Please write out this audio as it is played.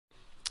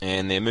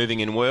And they're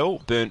moving in well.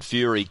 Burnt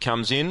Fury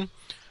comes in.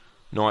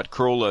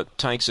 Nightcrawler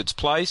takes its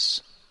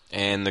place.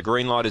 And the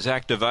green light is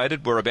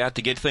activated. We're about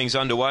to get things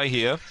underway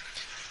here.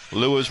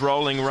 Lures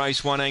rolling,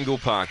 race 1, Angle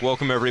Park.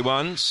 Welcome,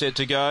 everyone. Set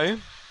to go.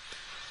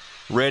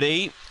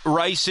 Ready.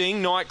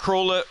 Racing.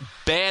 Nightcrawler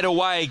bad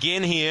away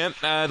again here.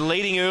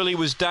 Leading early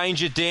was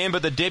Danger Dan,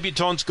 but the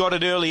debutante's got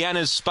it early.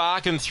 Anna's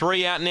Spark, and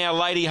 3 out now.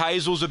 Lady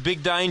Hazel's a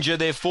big danger.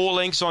 They're 4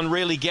 lengths on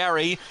Really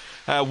Gary.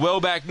 Well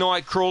back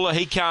Nightcrawler,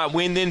 he can't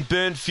win. Then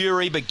Burnt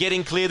Fury, but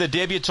getting clear the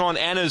debutante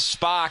Anna's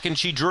Spark, and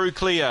she drew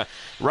clear.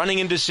 Running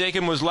into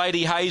second was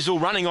Lady Hazel,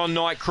 running on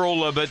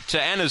Nightcrawler, but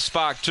Anna's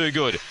Spark too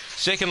good.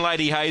 Second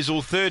Lady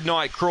Hazel, third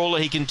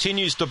Nightcrawler, he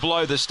continues to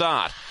blow the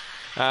start.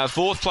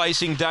 Fourth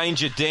placing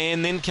Danger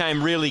Dan, then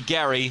came Really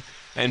Gary,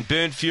 and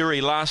Burnt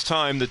Fury last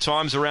home. The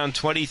time's around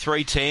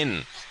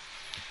 23:10.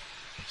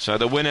 So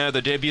the winner,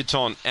 the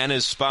debutante,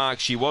 Anna's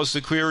Spark, she was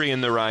the query in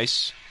the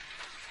race.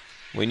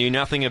 We knew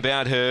nothing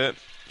about her.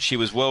 She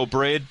was well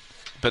bred,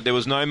 but there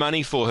was no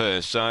money for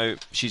her. So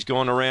she's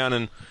gone around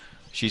and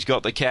she's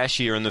got the cash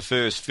here in the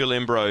first. Phil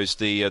Ambrose,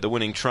 the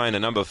winning trainer,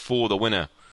 number 4, the winner.